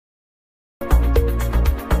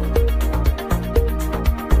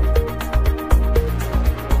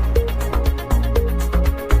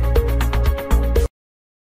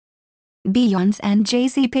Beyonce and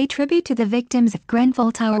Jay-Z pay tribute to the victims of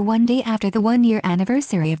Grenfell Tower one day after the one-year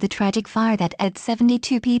anniversary of the tragic fire that killed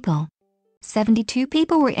 72 people. 72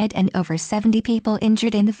 people were dead and over 70 people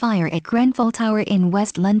injured in the fire at Grenfell Tower in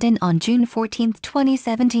West London on June 14,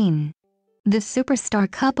 2017. The superstar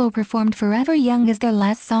couple performed Forever Young as their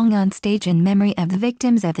last song on stage in memory of the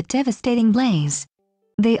victims of the devastating blaze.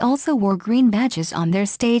 They also wore green badges on their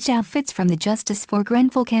stage outfits from the Justice for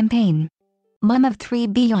Grenfell campaign. Mum of three,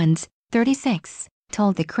 Beyonce, 36,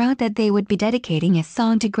 told the crowd that they would be dedicating a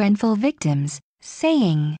song to Grenfell victims,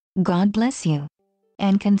 saying, "God bless you."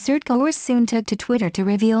 And concert-goers soon took to Twitter to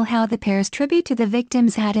reveal how the pair's tribute to the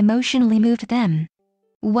victims had emotionally moved them.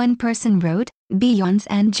 One person wrote, "Beyonce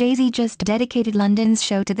and Jay-Z just dedicated London's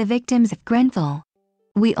show to the victims of Grenfell.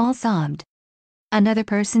 We all sobbed." Another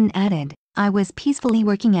person added, "I was peacefully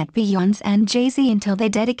working at Beyonce and Jay-Z until they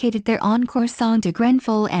dedicated their encore song to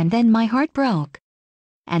Grenfell and then my heart broke."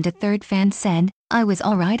 And a third fan said, "I was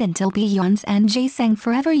alright until Beyonce and Jay sang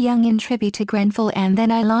Forever Young in tribute to Grenfell and then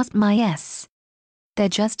I lost my S." The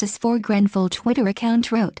Justice for Grenfell Twitter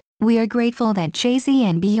account wrote, "We are grateful that Jay-Z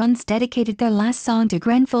and Beyonce dedicated their last song to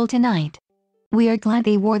Grenfell tonight. We are glad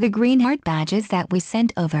they wore the green heart badges that we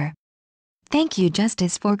sent over. Thank you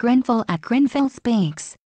Justice for Grenfell at Grenfell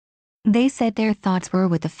Speaks." They said their thoughts were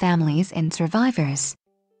with the families and survivors.